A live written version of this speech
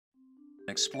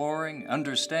exploring,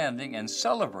 understanding, and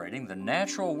celebrating the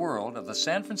natural world of the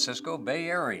San Francisco Bay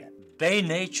Area. Bay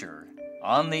Nature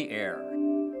on the air.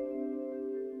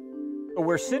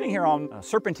 We're sitting here on a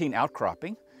serpentine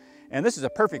outcropping, and this is a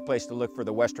perfect place to look for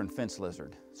the western fence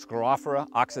lizard, Scrophora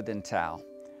occidentale.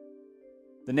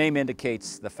 The name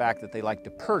indicates the fact that they like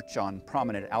to perch on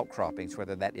prominent outcroppings,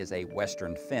 whether that is a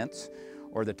western fence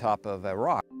or the top of a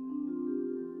rock.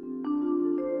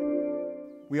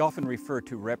 We often refer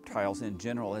to reptiles in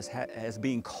general as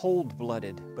being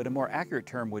cold-blooded, but a more accurate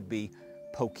term would be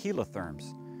poikilotherms.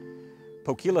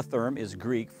 Poikilotherm is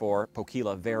Greek for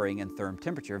poikila, varying, and therm,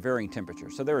 temperature, varying temperature.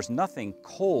 So there is nothing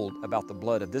cold about the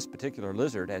blood of this particular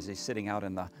lizard as he's sitting out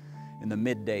in the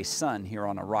midday sun here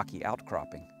on a rocky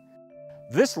outcropping.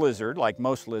 This lizard, like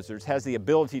most lizards, has the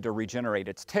ability to regenerate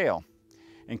its tail.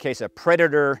 In case a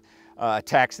predator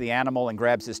attacks the animal and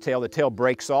grabs his tail, the tail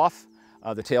breaks off.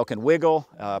 The tail can wiggle.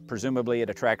 Presumably it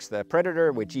attracts the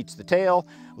predator, which eats the tail.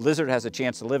 Lizard has a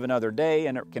chance to live another day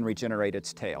and it can regenerate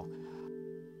its tail.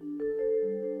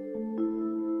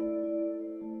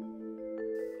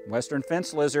 Western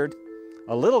fence lizard,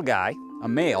 a little guy, a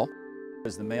male,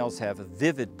 because the males have a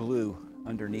vivid blue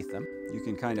underneath them. You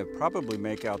can kind of probably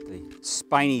make out the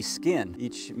spiny skin.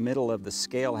 Each middle of the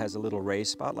scale has a little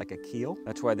raised spot like a keel.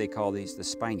 That's why they call these the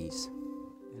spinies.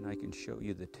 And I can show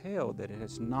you the tail that it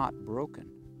has not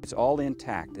broken. It's all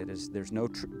intact. There's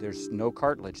no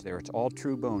cartilage there. It's all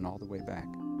true bone all the way back.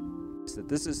 So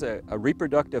this is a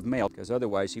reproductive male, because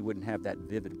otherwise he wouldn't have that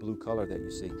vivid blue color that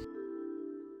you see.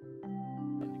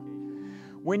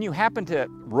 When you happen to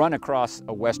run across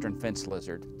a western fence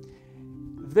lizard,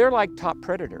 they're like top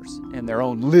predators in their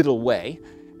own little way,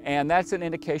 and that's an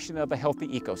indication of a healthy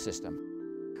ecosystem.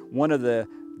 One of the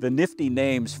nifty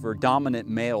names for dominant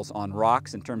males on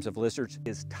rocks in terms of lizards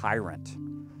is tyrant.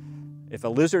 If a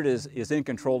lizard is in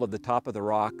control of the top of the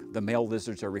rock, the male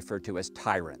lizards are referred to as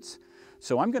tyrants.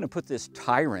 So I'm going to put this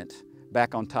tyrant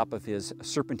back on top of his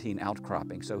serpentine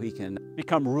outcropping so he can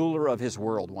become ruler of his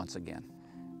world once again.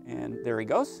 And there he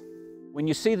goes. When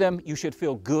you see them, you should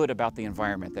feel good about the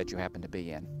environment that you happen to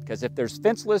be in, because if there's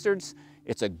fence lizards,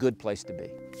 it's a good place to be.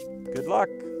 Good luck.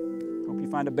 Hope you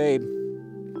find a babe.